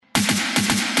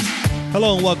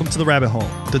Hello and welcome to The Rabbit Hole,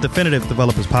 the definitive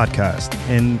developers podcast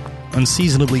in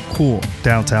unseasonably cool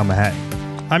downtown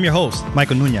Manhattan. I'm your host,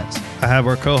 Michael Nunez. I have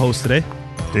our co-host today,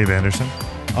 Dave Anderson,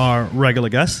 our regular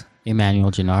guest, Emmanuel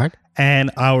Gennard,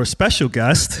 and our special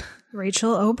guest,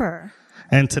 Rachel Ober.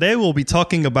 And today we'll be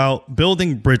talking about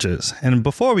building bridges. And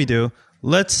before we do,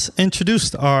 let's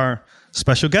introduce our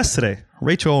special guest today,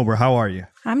 Rachel Ober. How are you?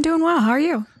 I'm doing well. How are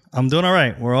you? I'm doing all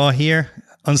right. We're all here,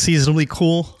 unseasonably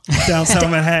cool,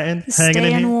 downtown Manhattan, hanging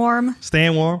in here. Warm.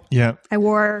 Staying warm. Yeah. I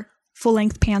wore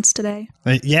full-length pants today.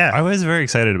 Yeah. I was very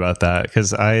excited about that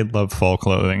because I love fall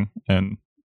clothing and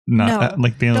not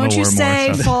like being able to wear more. Don't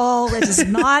you say fall. It is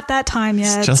not that time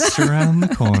yet. It's just around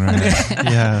the corner.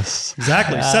 Yes.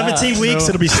 Exactly. 17 weeks,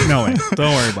 it'll be snowing.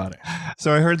 Don't worry about it.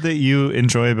 So I heard that you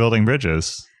enjoy building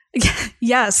bridges.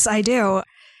 Yes, I do.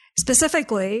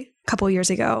 Specifically, a couple years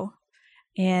ago,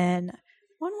 when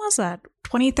was that?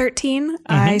 2013,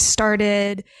 I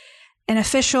started an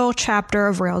official chapter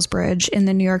of RailsBridge in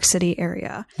the New York City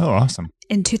area. Oh, awesome.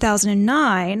 In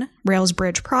 2009,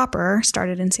 RailsBridge proper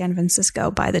started in San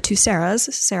Francisco by the two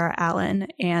Sarahs, Sarah Allen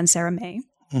and Sarah May.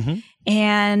 Mm-hmm.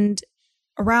 And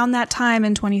around that time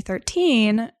in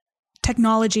 2013,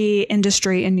 technology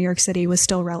industry in New York City was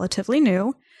still relatively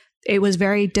new. It was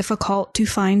very difficult to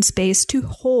find space to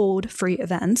hold free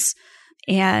events.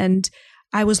 And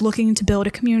I was looking to build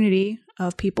a community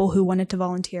of people who wanted to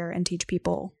volunteer and teach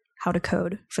people how to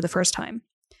code for the first time.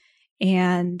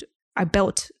 And I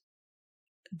built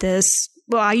this,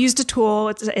 I used a tool,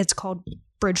 it's called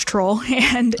Bridge Troll,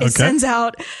 and it sends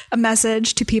out a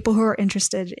message to people who are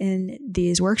interested in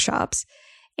these workshops.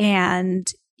 And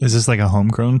is this like a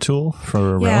homegrown tool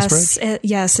for RailsBridge?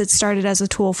 Yes, it started as a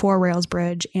tool for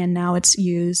RailsBridge, and now it's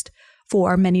used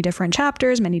for many different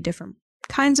chapters, many different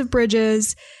kinds of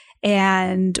bridges.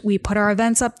 And we put our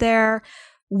events up there.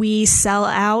 We sell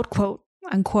out, quote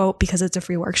unquote, because it's a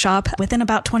free workshop, within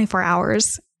about 24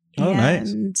 hours. Oh,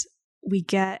 nice. And we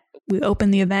open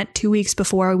the event 2 weeks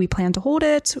before we plan to hold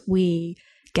it. We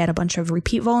get a bunch of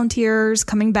repeat volunteers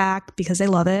coming back because they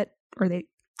love it, or at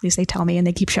least they tell me, and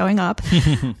they keep showing up.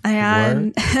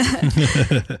 And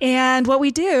and what we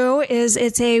do is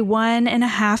it's a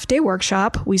 1.5 day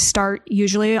workshop. We start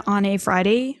usually on a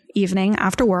Friday evening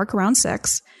after work around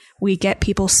 6. We get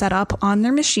people set up on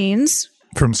their machines.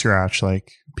 From scratch,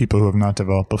 like people who have not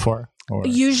developed before? Or?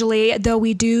 Usually, though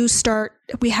we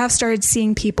have started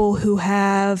seeing people who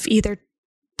have either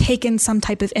taken some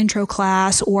type of intro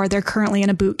class, or they're currently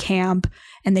in a boot camp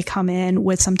and they come in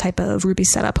with some type of Ruby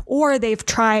setup, or they've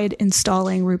tried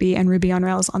installing Ruby and Ruby on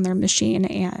Rails on their machine,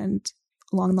 and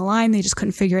along the line, they just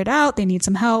couldn't figure it out. They need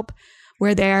some help.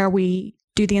 We're there. We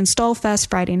do the install fest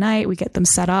Friday night. We get them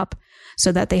set up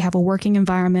so that they have a working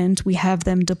environment. We have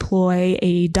them deploy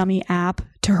a dummy app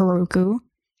to Heroku,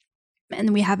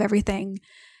 and we have everything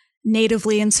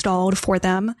natively installed for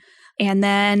them. And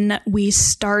then we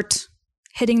start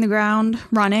hitting the ground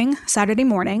running Saturday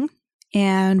morning,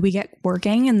 and we get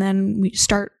working, and then we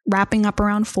start wrapping up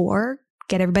around 4,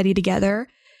 get everybody together,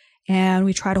 and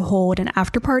we try to hold an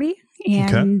after party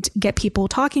and get people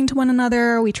talking to one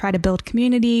another. We try to build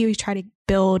community. We try to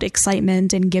build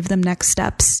excitement and give them next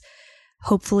steps.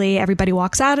 Hopefully everybody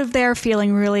walks out of there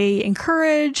feeling really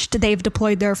encouraged. They've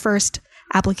deployed their first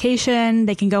application.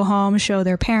 They can go home, show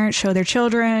their parents, show their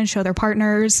children, show their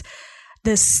partners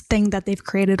this thing that they've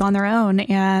created on their own,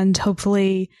 and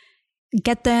hopefully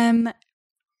get them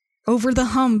over the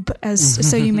hump,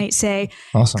 so you might say.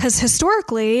 Awesome. Because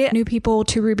historically, new people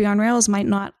to Ruby on Rails might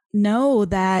not know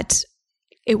that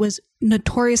it was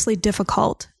notoriously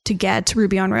difficult to get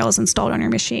Ruby on Rails installed on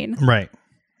your machine. Right.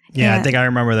 Yeah, I think I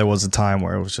remember there was a time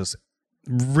where it was just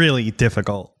really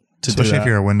difficult to do that. Especially if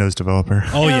you're a Windows developer.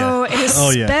 Oh, yeah.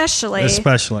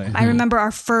 Especially. I remember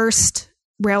our first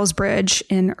RailsBridge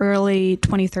in early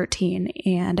 2013,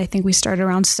 and I think we started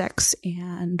around 6,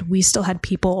 and we still had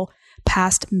people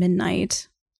past midnight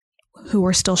who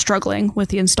were still struggling with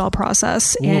the install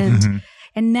process. And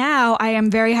now I am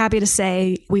very happy to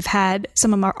say we've had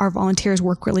some of our volunteers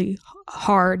work really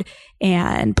hard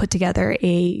and put together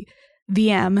a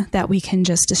VM that we can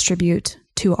just distribute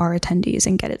to our attendees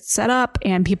and get it set up.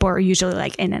 And people are usually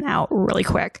like in and out really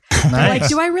quick. Nice. They're like,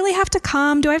 do I really have to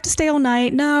come? Do I have to stay all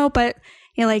night? No, but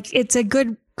like it's a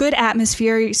good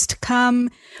atmosphere. You used to come.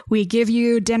 We give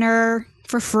you dinner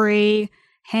for free,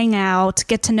 hang out,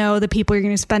 get to know the people you're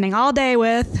going to be spending all day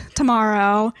with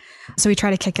tomorrow. So we try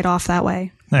to kick it off that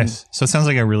way. Nice. So it sounds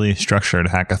like a really structured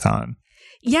hackathon.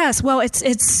 Yes. Well,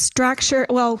 it's structured.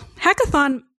 Well,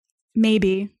 hackathon,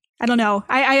 maybe. I don't know.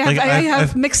 I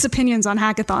have mixed opinions on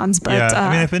hackathons, but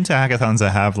I've been to hackathons that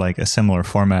have like a similar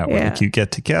format where like you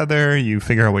get together, you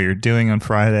figure out what you're doing on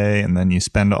Friday, and then you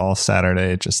spend all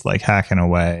Saturday just like hacking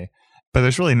away. But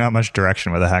there's really not much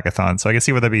direction with a hackathon. So I can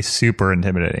see why that'd be super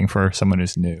intimidating for someone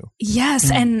who's new.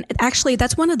 Yes. And actually,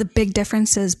 that's one of the big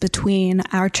differences between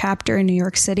our chapter in New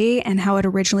York City and how it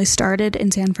originally started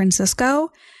in San Francisco.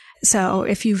 So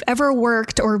if you've ever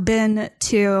worked or been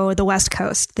to the West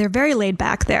Coast, they're very laid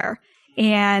back there.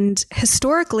 And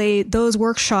historically, those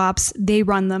workshops, they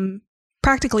run them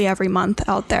practically every month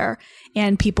out there.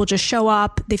 And people just show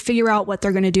up, they figure out what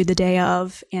they're going to do the day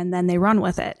of, and then they run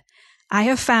with it. I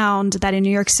have found that in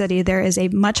New York City, there is a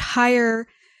much higher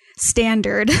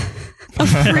standard of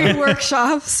free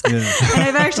workshops. Yeah. And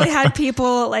I've actually had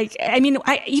people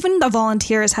even the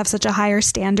volunteers have such a higher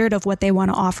standard of what they want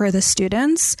to offer the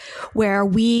students, where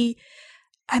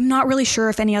I'm not really sure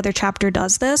if any other chapter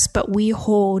does this, but we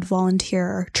hold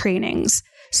volunteer trainings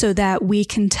so that we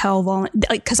can tell,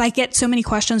 because I get so many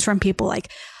questions from people like,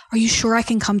 are you sure I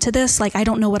can come to this? Like, I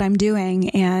don't know what I'm doing.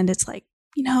 And it's like,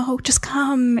 just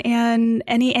come, and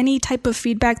any type of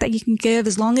feedback that you can give,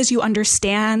 as long as you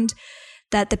understand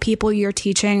that the people you're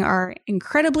teaching are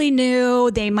incredibly new,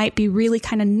 they might be really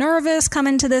kind of nervous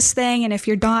coming to this thing. And if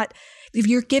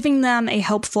you're giving them a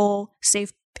helpful,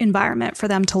 safe environment for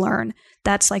them to learn,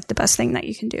 that's like the best thing that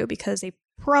you can do, because they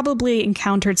probably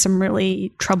encountered some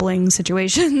really troubling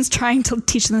situations trying to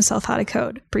teach themselves how to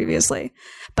code previously.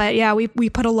 But yeah, we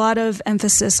put a lot of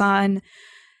emphasis on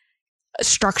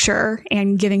structure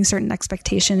and giving certain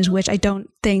expectations, which I don't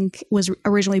think was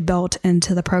originally built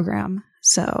into the program.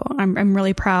 So I'm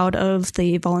really proud of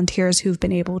the volunteers who've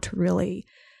been able to really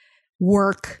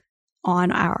work on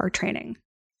our training.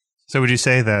 So would you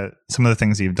say that some of the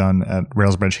things you've done at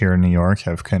RailsBridge here in New York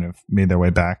have kind of made their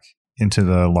way back into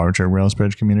the larger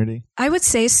RailsBridge community? I would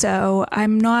say so.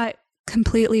 I'm not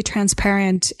completely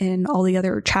transparent in all the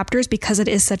other chapters because it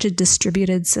is such a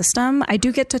distributed system. I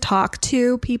do get to talk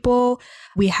to people.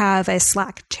 We have a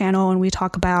Slack channel and we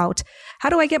talk about, how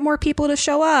do I get more people to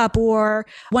show up? Or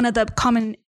one of the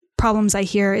common problems I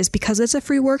hear is, because it's a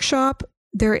free workshop,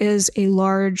 there is a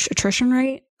large attrition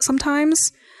rate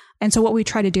sometimes. And so what we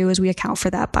try to do is we account for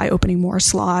that by opening more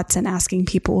slots and asking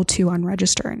people to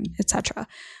unregister and et cetera.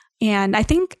 And I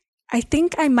think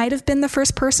I might have been the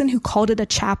first person who called it a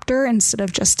chapter instead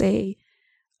of just a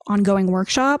ongoing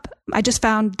workshop. I just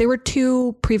found there were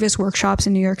 2 previous workshops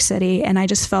in New York City, and I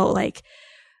just felt like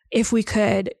if we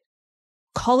could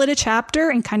call it a chapter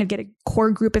and kind of get a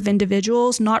core group of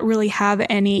individuals, not really have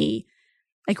any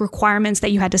like requirements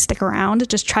that you had to stick around,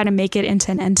 just try to make it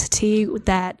into an entity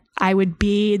that I would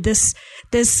be this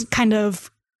kind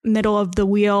of middle of the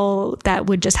wheel that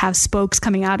would just have spokes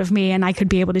coming out of me, and I could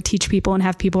be able to teach people and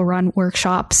have people run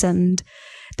workshops, and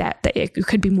that it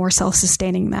could be more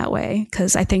self-sustaining that way.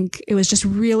 Because I think it was just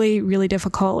really, really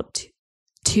difficult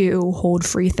to hold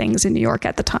free things in New York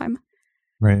at the time.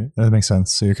 Right. That makes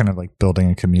sense. So you're kind of like building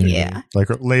a community, like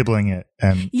labeling it.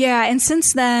 And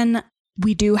since then,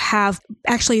 we do have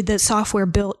actually the software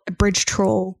Bridge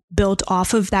Troll built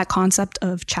off of that concept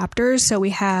of chapters. So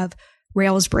we have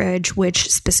RailsBridge, which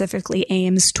specifically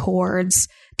aims towards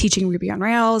teaching Ruby on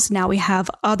Rails. Now we have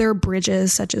other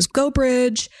bridges such as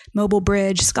GoBridge,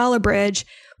 MobileBridge, ScalaBridge,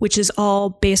 which is all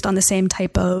based on the same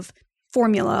type of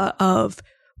formula of,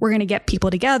 we're going to get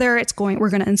people together. We're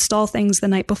going to install things the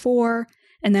night before,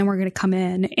 and then we're going to come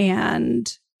in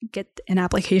and get an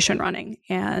application running.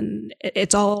 And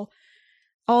it's all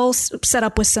set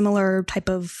up with similar type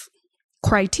of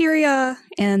criteria.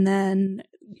 And then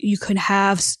you could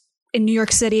have, in New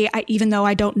York City, even though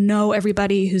I don't know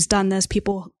everybody who's done this,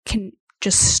 people can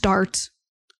just start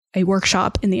a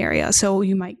workshop in the area. So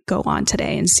you might go on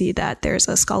today and see that there's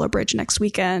a ScalaBridge next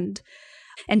weekend.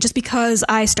 And just because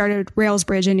I started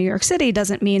RailsBridge in New York City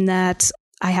doesn't mean that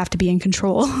I have to be in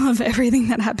control of everything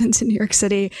that happens in New York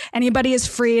City. Anybody is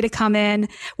free to come in.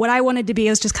 What I wanted to be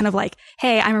is just kind of like,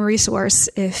 hey, I'm a resource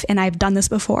and I've done this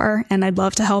before and I'd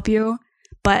love to help you.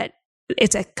 But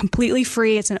it's a completely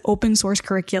free, it's an open source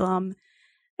curriculum.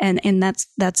 And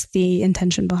that's the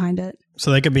intention behind it.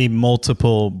 So there could be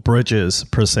multiple bridges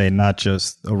per se, not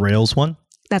just a Rails one?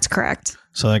 That's correct.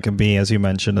 So that could be, as you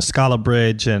mentioned, a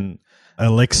ScalaBridge and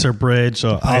Elixir Bridge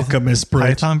or Alchemist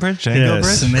Bridge. Python Bridge, Django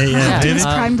Bridge.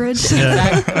 Prime Bridge.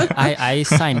 Yeah. I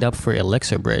signed up for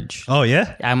Elixir Bridge. Oh,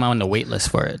 yeah? I'm on the wait list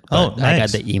for it. Oh, nice. I got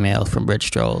the email from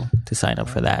Bridge Troll to sign up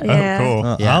for that. Yeah.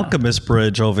 Oh, cool. Alchemist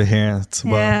Bridge over here. It's,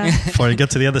 before you get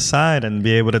to the other side and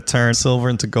be able to turn silver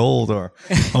into gold or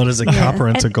is it copper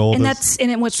into gold?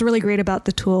 And what's really great about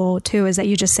the tool, too, is that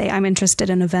you just say, I'm interested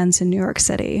in events in New York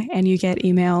City, and you get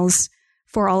emails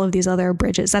for all of these other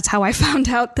bridges. That's how I found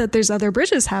out that there's other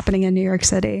bridges happening in New York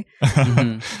City.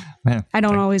 Man, I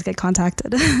don't always get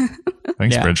contacted.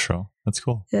 Thanks, Bridge Troll. That's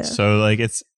cool. Yeah. So like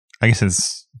I guess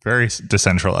it's very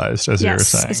decentralized, as you were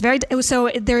saying. It's very,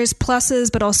 so there's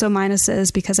pluses, but also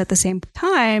minuses, because at the same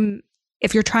time,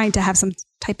 if you're trying to have some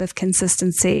type of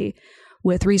consistency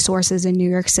with resources in New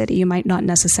York City, you might not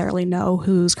necessarily know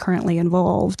who's currently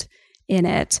involved in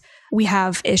it. We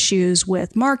have issues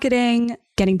with marketing,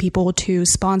 getting people to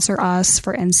sponsor us,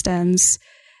 for instance.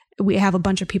 We have a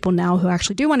bunch of people now who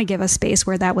actually do want to give us space,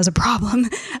 where that was a problem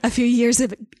a few years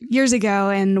ago.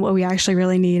 And what we actually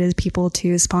really need is people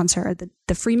to sponsor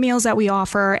the free meals that we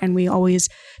offer. And we always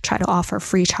try to offer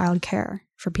free childcare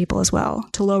for people as well,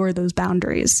 to lower those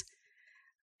boundaries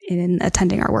in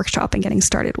attending our workshop and getting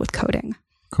started with coding.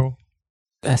 Cool.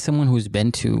 As someone who's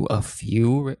been to a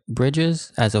few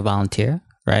bridges as a volunteer,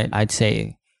 right, I'd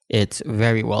say it's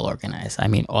very well organized. I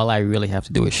mean, all I really have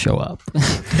to do is show up.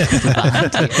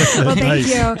 Well, thank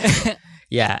you.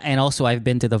 Yeah, and also I've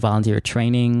been to the volunteer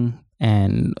training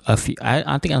and a few.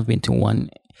 I think I've been to one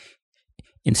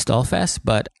Install Fest,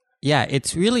 but yeah,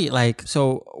 it's really like,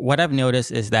 so what I've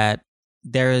noticed is that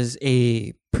there is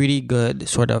a pretty good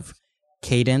sort of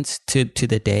cadence to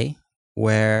the day,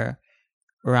 where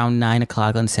around 9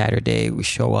 o'clock on Saturday, we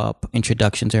show up,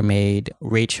 introductions are made.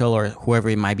 Rachel or whoever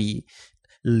it might be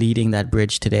leading that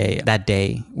bridge that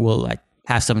day will like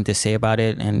have something to say about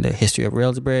it and the history of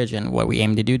RailsBridge and what we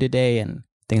aim to do today and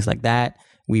things like that.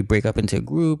 We break up into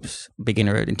groups,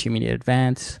 beginner, intermediate,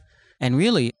 advanced. And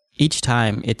really, each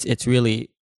time it's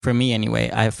really, for me anyway,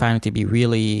 I find it to be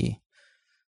really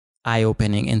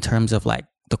eye-opening in terms of like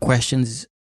the questions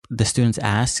the students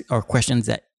ask, or questions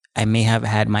that I may have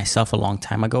had myself a long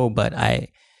time ago, but I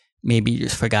maybe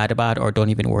just forgot about or don't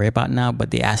even worry about now,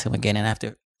 but they ask them again and I have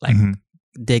to like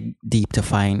dig deep to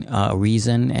find a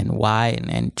reason and why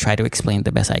and try to explain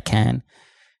the best I can.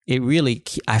 It really,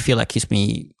 I feel like, keeps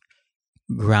me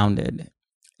grounded.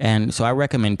 And so I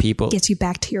recommend people... Gets you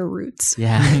back to your roots.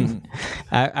 Yeah.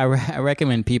 I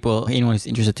recommend people, anyone who's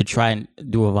interested, to try and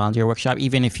do a volunteer workshop,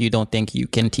 even if you don't think you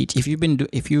can teach. If you've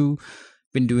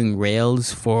been doing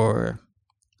Rails for,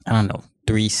 I don't know,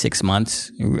 3-6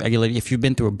 months regularly, if you've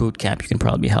been through a boot camp, you can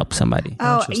probably help somebody.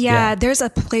 Oh yeah, there's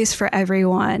a place for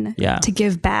everyone to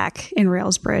give back in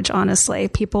RailsBridge. Honestly,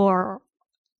 people are,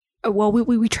 well,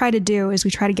 we try to do is we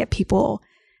try to get people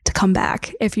to come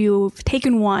back. If you've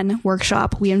taken one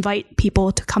workshop, we invite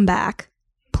people to come back.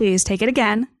 Please take it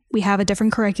again. We have a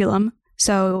different curriculum.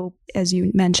 So as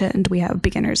you mentioned, we have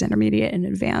beginners, intermediate, and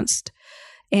advanced.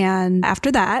 And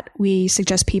after that, we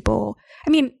suggest people, I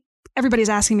mean, everybody's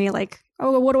asking me like,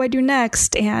 oh, what do I do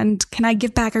next? And can I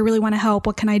give back? I really want to help.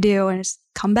 What can I do? And just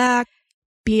come back,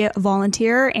 be a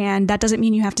volunteer. And that doesn't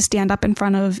mean you have to stand up in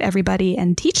front of everybody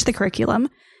and teach the curriculum.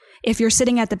 If you're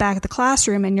sitting at the back of the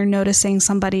classroom and you're noticing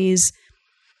somebody's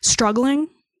struggling,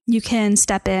 you can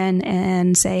step in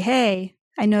and say, hey,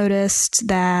 I noticed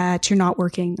that you're not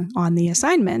working on the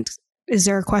assignment. Is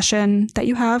there a question that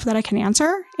you have that I can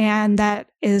answer? And that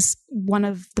is one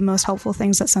of the most helpful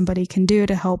things that somebody can do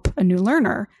to help a new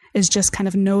learner, is just kind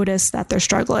of notice that they're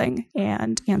struggling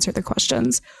and answer the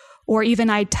questions. Or even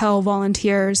I tell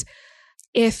volunteers,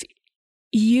 if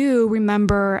you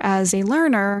remember as a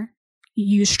learner,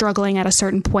 you struggling at a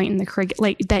certain point in the curriculum,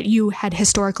 like that you had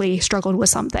historically struggled with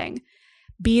something,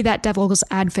 be that devil's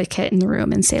advocate in the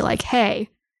room and say like, hey,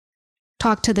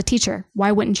 talk to the teacher.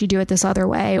 Why wouldn't you do it this other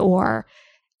way? Or,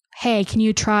 hey, can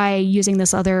you try using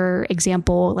this other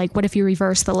example? Like, what if you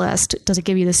reverse the list? Does it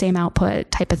give you the same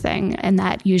output, type of thing? And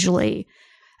that usually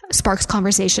sparks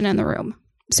conversation in the room.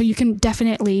 So you can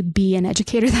definitely be an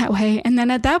educator that way. And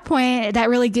then at that point, that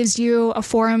really gives you a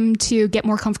forum to get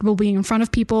more comfortable being in front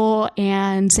of people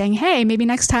and saying, hey, maybe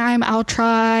next time I'll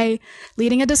try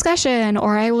leading a discussion,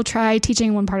 or I will try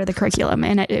teaching one part of the curriculum.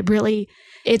 And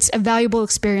it's a valuable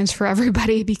experience for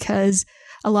everybody, because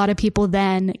a lot of people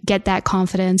then get that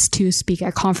confidence to speak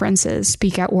at conferences,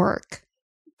 speak at work,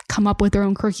 come up with their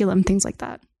own curriculum, things like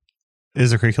that.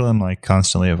 Is the curriculum like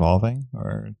constantly evolving,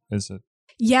 or is it?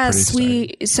 Yes,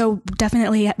 so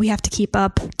definitely we have to keep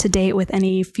up to date with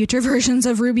any future versions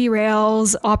of Ruby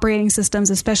Rails operating systems,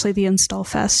 especially the Install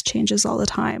Fest changes all the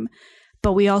time.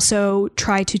 But we also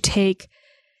try to take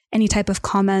any type of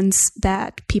comments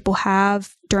that people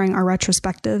have during our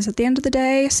retrospectives at the end of the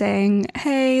day, saying,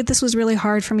 hey, this was really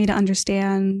hard for me to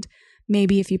understand.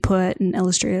 Maybe if you put an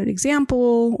illustrated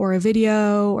example or a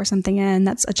video or something in,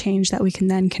 that's a change that we can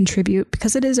then contribute,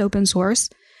 because it is open source,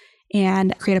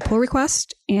 and create a pull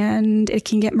request, and it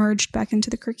can get merged back into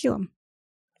the curriculum.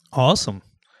 Awesome.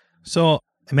 So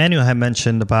Emmanuel had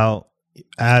mentioned about,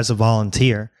 as a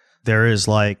volunteer, there is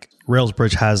like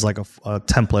RailsBridge has like a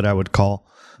template, I would call,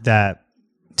 that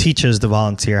teaches the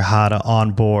volunteer how to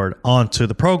onboard onto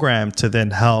the program to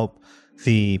then help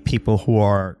the people who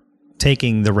are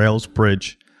taking the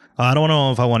RailsBridge. I don't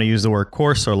know if I want to use the word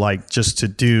course or like just to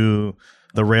do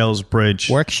the RailsBridge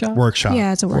workshop.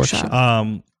 Yeah, it's a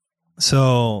workshop.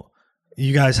 So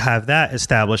you guys have that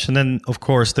established. And then, of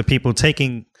course, the people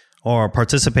taking or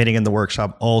participating in the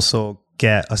workshop also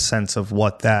get a sense of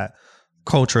what that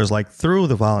culture is like through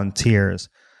the volunteers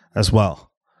as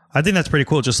well. I think that's pretty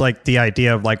cool. Just like the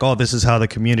idea of like, oh, this is how the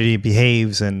community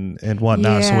behaves and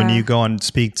whatnot. Yeah. So when you go and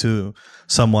speak to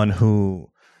someone who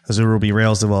is a Ruby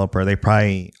Rails developer, they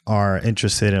probably are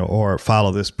interested in or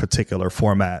follow this particular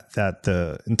format that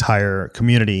the entire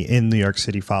community in New York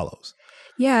City follows.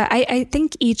 Yeah, I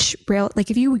think each Rail, like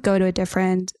if you would go to a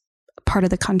different part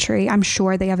of the country, I'm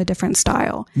sure they have a different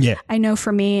style. Yeah. I know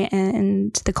for me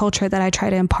and the culture that I try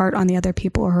to impart on the other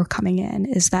people who are coming in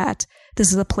is that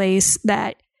this is a place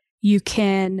that you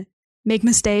can make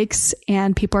mistakes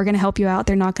and people are going to help you out.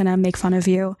 They're not going to make fun of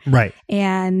you. Right.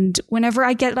 And whenever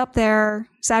I get up there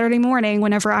Saturday morning,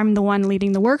 whenever I'm the one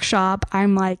leading the workshop,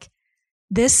 I'm like,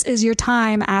 this is your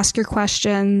time. Ask your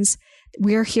questions.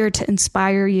 We're here to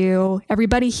inspire you.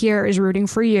 Everybody here is rooting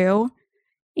for you.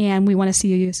 And we want to see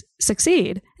you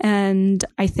succeed. And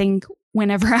I think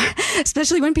whenever,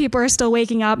 especially when people are still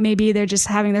waking up, maybe they're just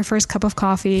having their first cup of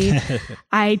coffee,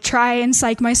 I try and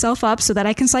psych myself up so that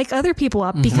I can psych other people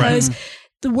up. Because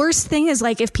the worst thing is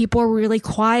like if people are really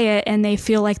quiet and they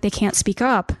feel like they can't speak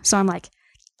up. So I'm like,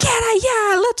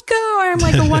 yeah, let's go. I'm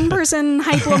like a one person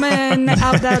hype woman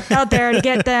out there to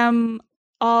get them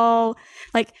all.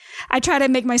 Like I try to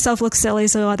make myself look silly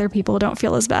so other people don't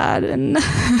feel as bad. And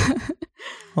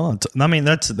well, I mean,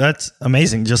 that's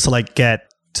amazing. Just to like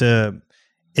get to,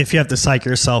 if you have to psych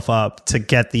yourself up to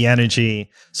get the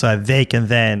energy so that they can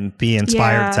then be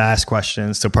inspired to ask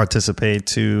questions, to participate,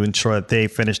 to ensure that they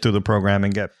finish through the program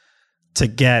and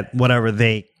get whatever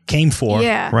they came for,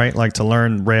 right? Like to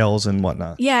learn Rails and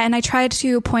whatnot. Yeah, and I tried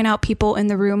to point out people in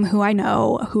the room who I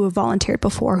know who have volunteered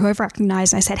before, who I've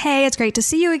recognized. And I said, hey, it's great to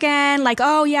see you again. Like,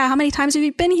 oh yeah, how many times have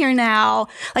you been here now?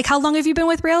 Like, how long have you been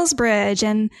with RailsBridge?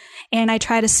 And I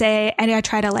try to say, and I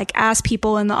try to like ask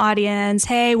people in the audience,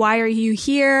 hey, why are you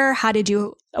here?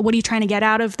 What are you trying to get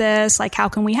out of this? Like, how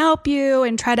can we help you?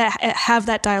 And try to have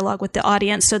that dialogue with the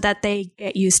audience so that they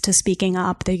get used to speaking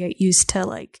up. They get used to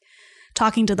like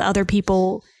talking to the other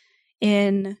people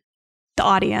in the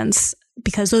audience,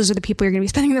 because those are the people you're going to be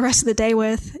spending the rest of the day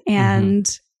with,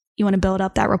 and you want to build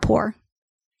up that rapport.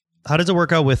 How does it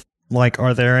work out with, like,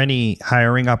 are there any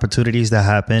hiring opportunities that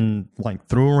happen like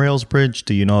through RailsBridge?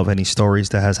 Do you know of any stories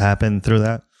that has happened through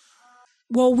that?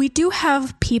 Well, we do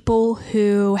have people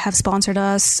who have sponsored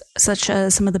us, such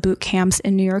as some of the boot camps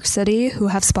in New York City who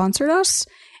have sponsored us,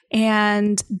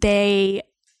 and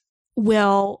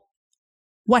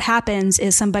what happens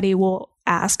is somebody will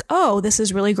ask, oh, this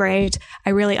is really great. I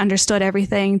really understood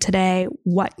everything today.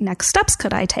 What next steps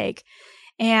could I take?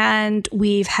 And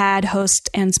we've had hosts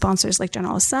and sponsors like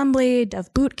General Assembly,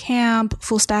 Dev Bootcamp,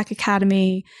 Full Stack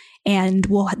Academy, and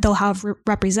they'll have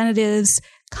representatives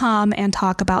come and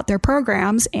talk about their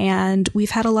programs. And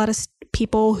we've had a lot of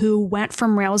people who went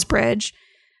from RailsBridge,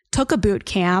 took a boot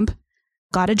camp,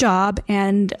 got a job,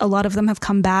 and a lot of them have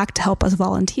come back to help us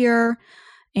volunteer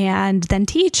and then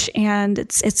teach. And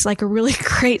it's like a really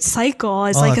great cycle.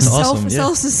 It's like a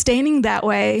self-sustaining that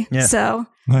way. Yeah. So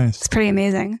nice. It's pretty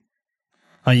amazing.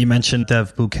 You mentioned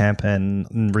Dev Bootcamp, and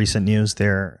in recent news,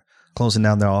 they're closing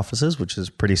down their offices, which is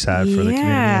pretty sad for the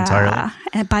community entirely.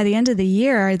 And by the end of the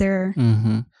year, they're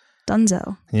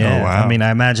donezo. Yeah. Oh, wow.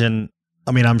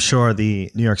 I mean, I'm sure the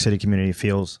New York City community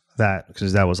feels that,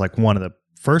 because that was like one of the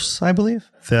first, I believe.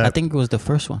 I think it was the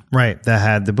first one. Right. That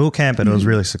had the boot camp, and it was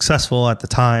really successful at the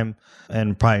time,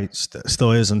 and probably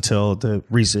still is until the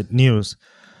recent news.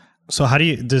 So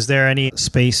is there any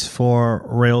space for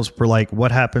Rails for like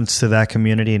what happens to that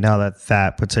community now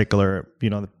that particular,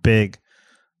 the big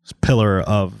pillar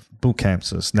of boot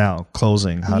camps is now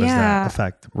closing? How does that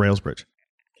affect RailsBridge?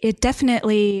 It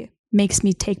definitely makes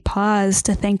me take pause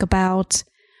to think about,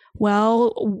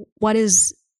 well, what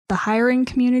is the hiring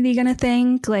community going to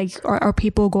think? Like, are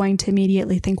people going to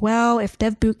immediately think, well, if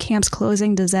Dev Bootcamp's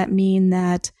closing, does that mean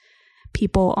that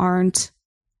people aren't,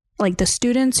 like the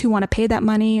students who want to pay that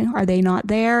money, are they not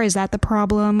there? Is that the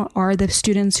problem? Are the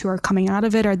students who are coming out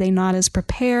of it, are they not as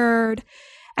prepared?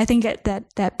 I think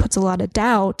that puts a lot of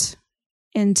doubt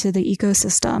into the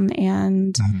ecosystem.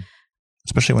 And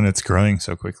especially when it's growing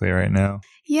so quickly right now.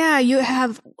 Yeah, you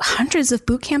have hundreds of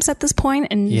boot camps at this point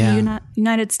in the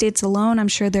United States alone. I'm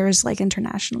sure there's like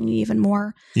internationally even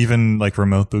more. Even like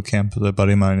remote boot camp. A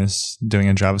buddy of mine is doing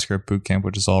a JavaScript boot camp,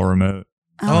 which is all remote.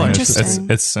 Oh, interesting.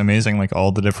 It's amazing, like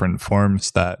all the different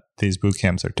forms that these boot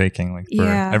camps are taking. Like for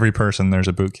every person, there's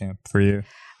a boot camp for you.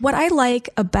 What I like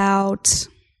about,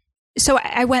 so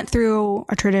I went through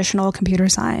a traditional computer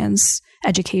science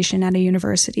education at a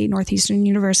university, Northeastern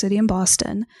University in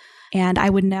Boston. And I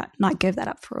would not give that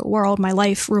up for a world. My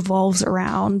life revolves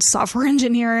around software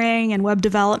engineering and web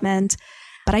development.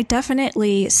 But I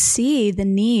definitely see the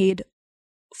need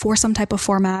for some type of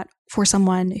format for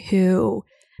someone who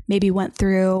maybe went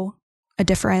through a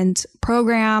different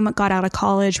program, got out of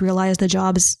college, realized the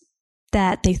jobs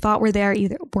that they thought were there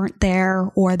either weren't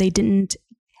there, or they didn't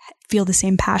feel the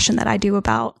same passion that I do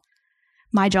about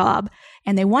my job.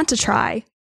 And they want to try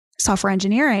software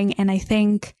engineering. And I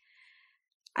think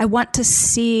I want to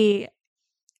see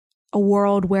a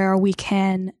world where we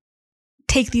can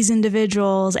take these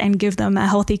individuals and give them a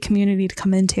healthy community to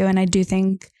come into. And I do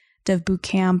think Dev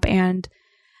Bootcamp and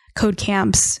Code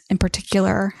Camps in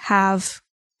particular have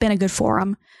been a good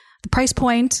forum. The price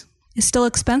point is still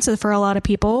expensive for a lot of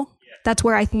people. That's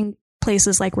where I think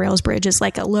places like RailsBridge is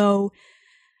like a low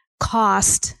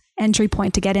cost entry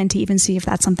point to get in to even see if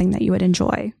that's something that you would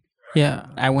enjoy. Yeah,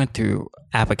 I went through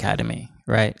App Academy,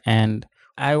 right? And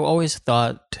I always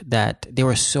thought that there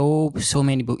were so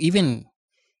many, even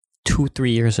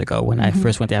 2-3 years ago when I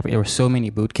first went to App, there were so many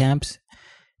boot camps,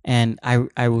 and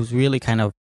I was really kind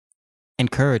of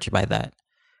encouraged by that.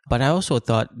 But I also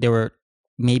thought there were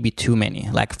maybe too many,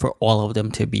 like for all of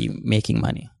them to be making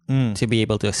money, to be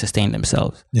able to sustain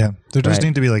themselves. Yeah, there does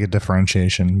need to be like a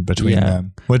differentiation between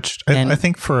them, which I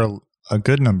think for a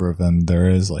good number of them, there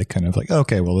is like kind of like,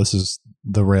 okay, well, this is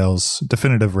the Rails,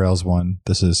 definitive Rails one.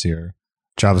 This is your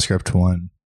JavaScript one.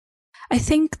 I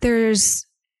think there's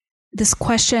this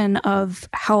question of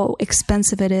how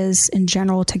expensive it is in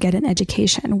general to get an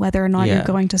education, whether or not you're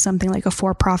going to something like a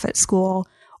for-profit school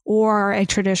or a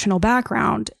traditional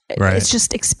background. Right. It's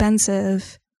just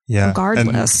expensive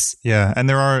regardless. And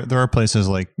there are places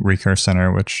like Recurse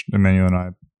Center, which Emmanuel and I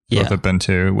both have been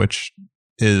to, which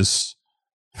is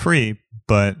free,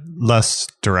 but less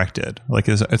directed. Like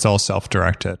it's all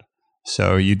self-directed.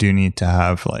 So you do need to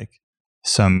have like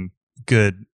some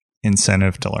good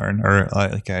incentive to learn, or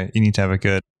like you need to have a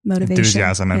good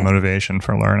enthusiasm and motivation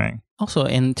for learning. Also,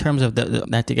 in terms of the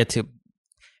not to get to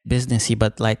businessy,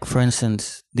 but like for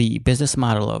instance, the business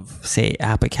model of say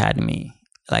App Academy,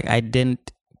 like I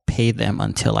didn't pay them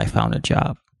until I found a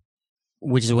job,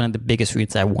 which is one of the biggest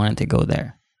reasons I wanted to go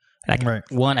there. Like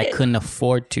one, I couldn't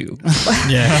afford to.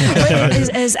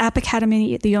 Is App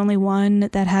Academy the only one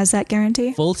that has that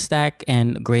guarantee? Full Stack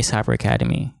and Grasshopper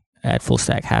Academy at Full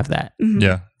Stack have that.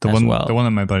 Yeah, the one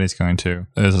that my buddy's going to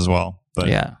is as well. But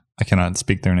I cannot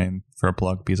speak their name for a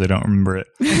plug because I don't remember it.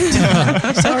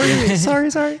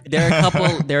 Sorry. There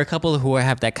are a couple who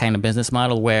have that kind of business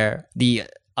model where the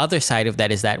other side of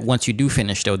that is that once you do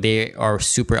finish, though, they are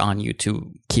super on you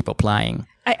to keep applying.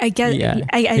 I guess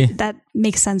that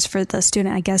makes sense for the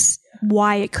student. I guess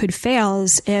why it could fail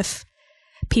is if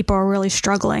people are really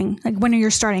struggling. Like when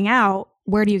you're starting out,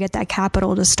 where do you get that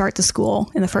capital to start the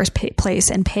school in the first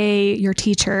place and pay your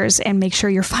teachers and make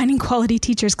sure you're finding quality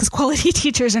teachers, because quality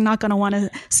teachers are not going to want to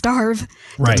starve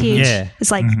to teach. Yeah. It's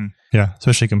like,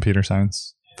 especially computer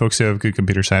science. Folks who have good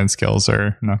computer science skills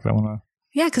are not going to want to.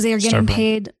 Yeah, because they are getting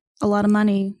paid a lot of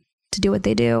money to do what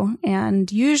they do. And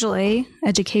usually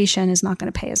education is not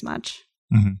going to pay as much.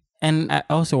 And I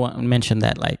also want to mention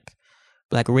that like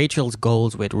Rachel's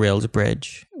goals with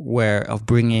RailsBridge were of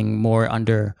bringing more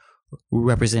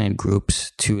underrepresented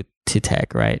groups to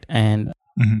tech, right? And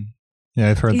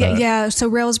I've heard that. Yeah, so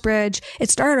RailsBridge, it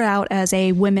started out as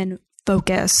a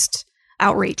women-focused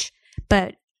outreach.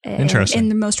 But in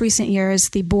the most recent years,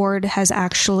 the board has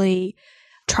actually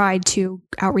tried to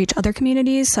outreach other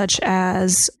communities such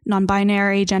as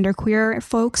non-binary, genderqueer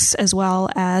folks, as well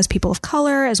as people of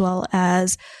color, as well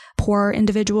as poor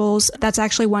individuals. That's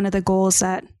actually one of the goals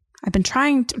that I've been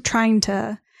trying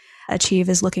to achieve,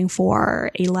 is looking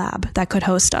for a lab that could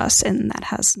host us, and that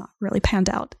has not really panned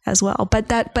out as well. But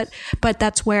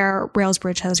that's where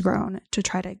RailsBridge has grown, to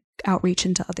try to outreach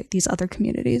into these other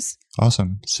communities.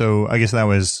 Awesome. So I guess that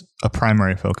was a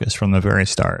primary focus from the very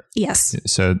start. Yes.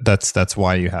 So that's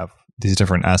why you have these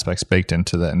different aspects baked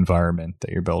into the environment that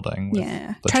you're building. With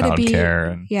the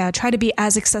childcare try to be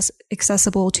as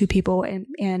accessible to people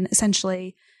and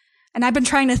essentially. And I've been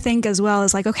trying to think as well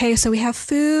as like, okay, so we have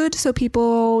food, so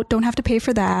people don't have to pay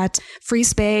for that. Free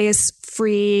space,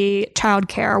 free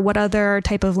childcare? What other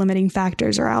type of limiting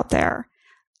factors are out there?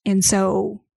 And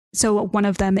so one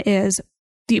of them is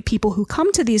the people who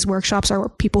come to these workshops are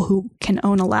people who can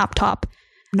own a laptop,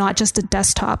 not just a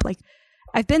desktop. Like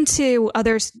I've been to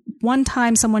others. One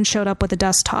time someone showed up with a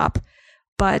desktop,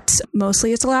 but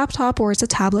mostly it's a laptop or it's a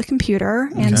tablet computer.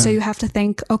 And so you have to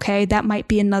think, okay, that might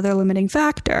be another limiting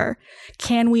factor.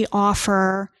 Can we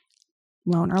offer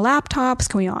loaner laptops?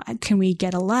 Can we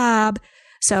get a lab?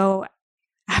 So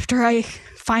after I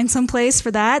find some place for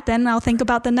that, then I'll think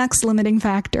about the next limiting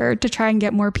factor to try and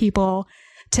get more people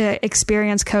to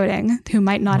experience coding who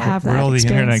might not have that. Where all the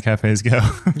internet cafes go?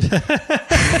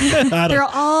 They're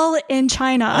all in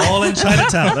China. All in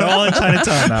Chinatown. They're all in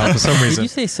Chinatown now for some reason. Did you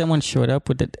say someone showed up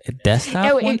with a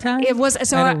desktop one time? It was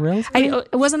so.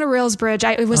 It wasn't a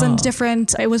RailsBridge. It was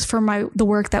different. It was for the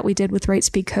work that we did with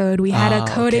RateSpeed Code. We had a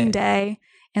coding day,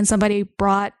 and somebody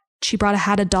brought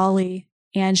a dolly.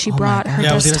 And she brought her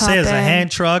desktop. I was going to say, it's a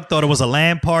hand truck, thought it was a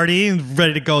LAN party, and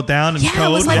ready to go down and code. It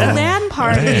was like a LAN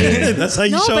party. That's how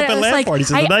you show up at LAN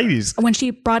parties in the 90s. When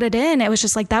she brought it in, it was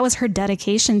just like, that was her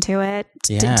dedication to it,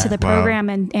 to the program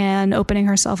and opening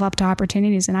herself up to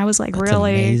opportunities. And I was like, I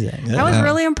was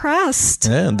really impressed.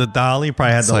 Yeah, the dolly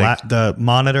probably had the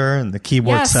monitor and the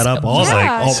keyboard set up, all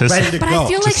ready to go. But I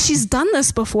feel like she's done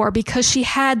this before because she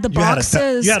had the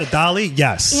boxes. You had a dolly?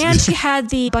 Yes. And she had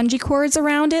the bungee cords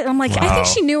around it. I'm like, I think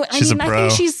she knew. I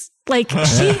think she's like,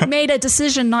 she made a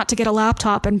decision not to get a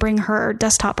laptop and bring her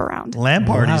desktop around. LAN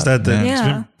parties she's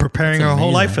been preparing her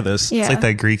whole life for this. It's like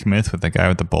that Greek myth with the guy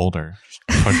with the boulder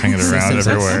pushing it around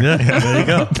everywhere. There you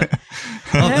go.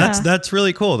 That's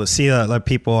really cool to see that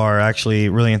people are actually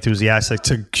really enthusiastic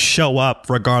to show up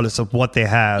regardless of what they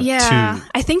have.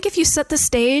 I think if you set the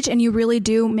stage and you really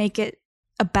do make it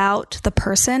about the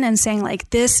person and saying like,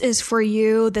 this is for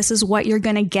you, this is what you're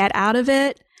going to get out of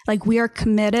it. Like, we are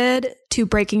committed to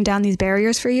breaking down these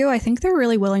barriers for you. I think they're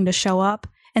really willing to show up.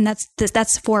 And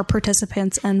that's for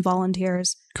participants and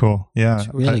volunteers. Cool. Yeah.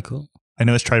 It's really cool. I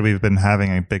know as Stride, we've been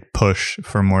having a big push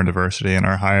for more diversity in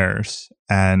our hires.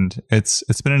 And it's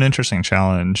been an interesting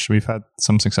challenge. We've had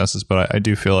some successes, but I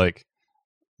do feel like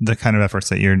the kind of efforts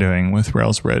that you're doing with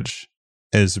RailsBridge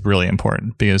is really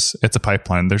important because it's a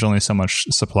pipeline. There's only so much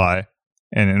supply.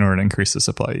 And in order to increase the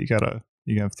supply,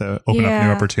 you have to open up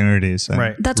new opportunities and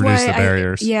reduce the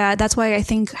barriers. That's why I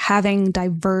think having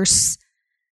diverse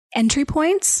entry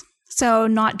points, so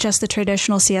not just the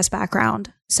traditional CS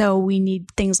background. So we need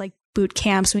things like boot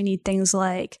camps. We need things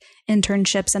like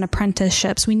internships and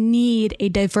apprenticeships. We need a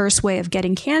diverse way of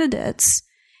getting candidates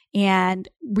and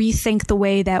rethink the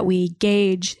way that we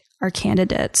gauge our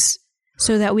candidates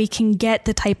so that we can get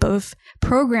the type of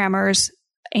programmers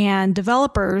and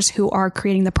developers who are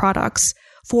creating the products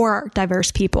for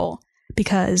diverse people,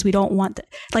 because we don't want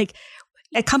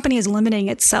a company is limiting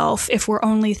itself if we're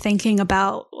only thinking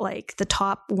about like the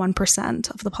top 1%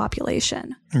 of the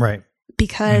population. Right.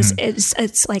 Because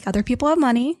it's like other people have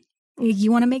money.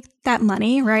 You want to make that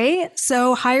money, right?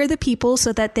 So hire the people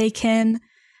so that they can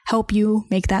help you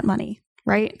make that money,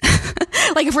 right?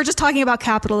 Like if we're just talking about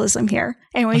capitalism here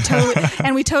and we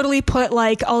totally put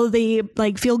like all of the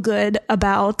like feel good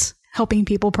about helping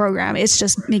people program. It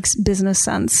just makes business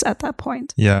sense at that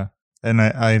point. Yeah. And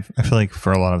I feel like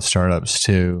for a lot of startups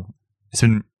too, it's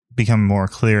become more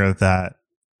clear that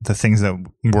the things that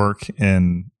work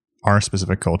in our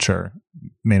specific culture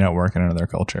may not work in another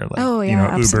culture. Like, absolutely.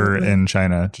 Uber in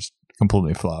China just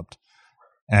completely flopped.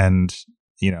 And,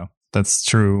 that's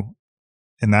true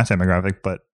in that demographic,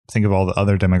 but think of all the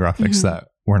other demographics that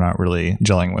we're not really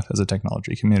gelling with as a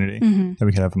technology community that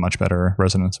we could have a much better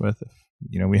resonance with if,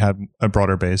 we had a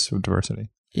broader base of diversity.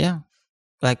 Yeah.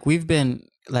 Like we've been,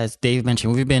 as Dave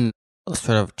mentioned, we've been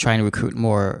sort of trying to recruit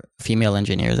more female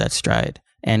engineers at Stride.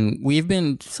 And we've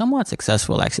been somewhat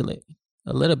successful, actually,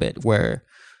 a little bit, where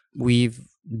we've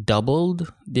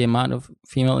doubled the amount of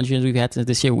female engineers we've had since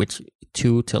this year, which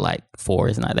 2 to like 4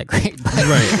 is not that great. But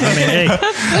right. I mean, hey.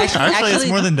 Actually, it's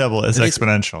more than double. It's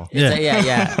exponential.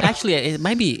 Yeah. Actually,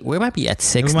 we might be at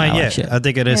 6 now. I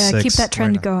think it is 6. Keep that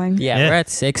trend going. Yeah, we're at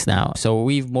 6 now. So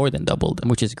we've more than doubled,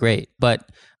 which is great. But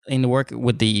in the work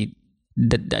with the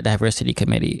diversity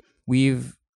committee,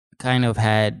 we've kind of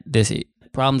had this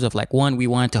problems of like, one, we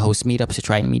wanted to host meetups to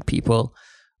try and meet people.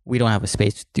 We don't have a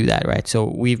space to do that, right? So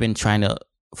we've been trying to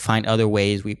find other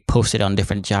ways. We posted on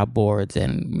different job boards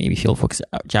and maybe field focus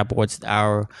job boards.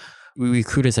 Our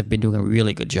recruiters have been doing a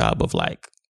really good job of like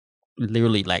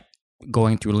literally like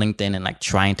going through LinkedIn and like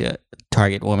trying to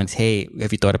target women's, hey,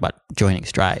 have you thought about joining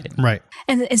Stride? Right.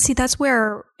 And see, that's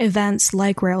where events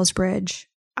like RailsBridge,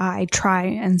 I try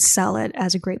and sell it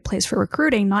as a great place for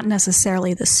recruiting, not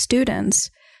necessarily the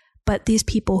students, but these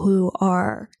people who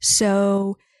are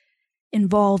so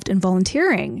involved in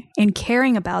volunteering and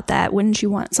caring about that, wouldn't you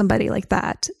want somebody like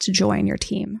that to join your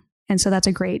team? And so that's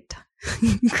a great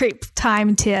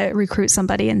time to recruit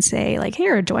somebody and say, like,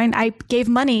 here, join. I gave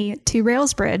money to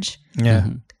RailsBridge. Yeah.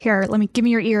 Here, give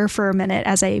me your ear for a minute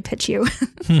as I pitch you.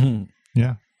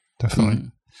 Yeah,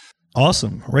 definitely.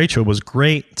 Awesome. Rachel, it was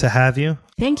great to have you.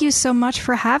 Thank you so much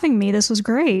for having me. This was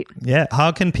great. Yeah.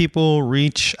 How can people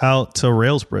reach out to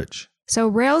RailsBridge? So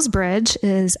RailsBridge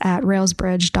is at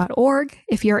railsbridge.org.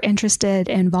 If you're interested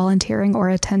in volunteering or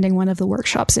attending one of the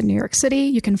workshops in New York City,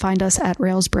 you can find us at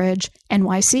RailsBridge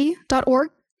NYC.org.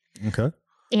 Okay.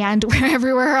 And we're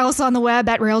everywhere else on the web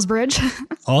at RailsBridge.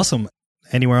 Awesome.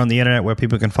 Anywhere on the internet where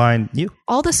people can find you?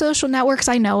 All the social networks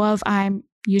I know of, I'm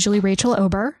usually Rachel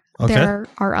Ober. Okay. There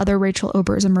are other Rachel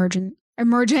Obers emerging.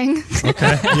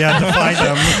 Okay. Yeah, to find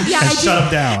them and shut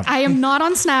them down. I am not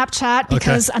on Snapchat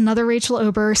because another Rachel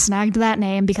Ober snagged that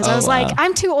name because I was like,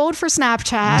 I'm too old for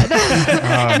Snapchat.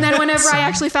 And then whenever I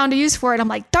actually found a use for it, I'm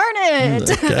like, darn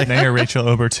it. Okay. Now you're Rachel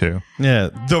Ober too. Yeah,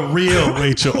 the real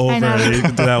Rachel Ober. You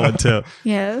can do that one too.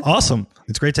 Yeah. Awesome.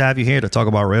 It's great to have you here to talk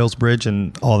about RailsBridge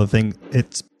and all the things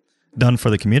it's done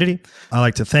for the community. I'd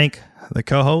like to thank the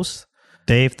co-host,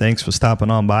 Dave. Thanks for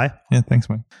stopping on by. Yeah, thanks,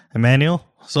 Mike. Emmanuel,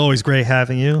 it's always great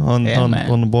having you on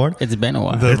the board. It's been a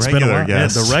while. It's been a while. Yeah,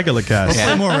 the regular guest.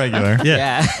 Hopefully more regular.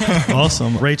 Yeah.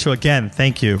 Awesome. Rachel, again,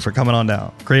 thank you for coming on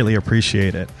down. Greatly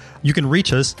appreciate it. You can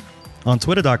reach us on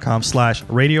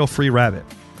twitter.com/RadioFreeRabbit.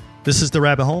 This is The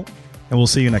Rabbit Hole, and we'll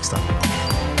see you next time.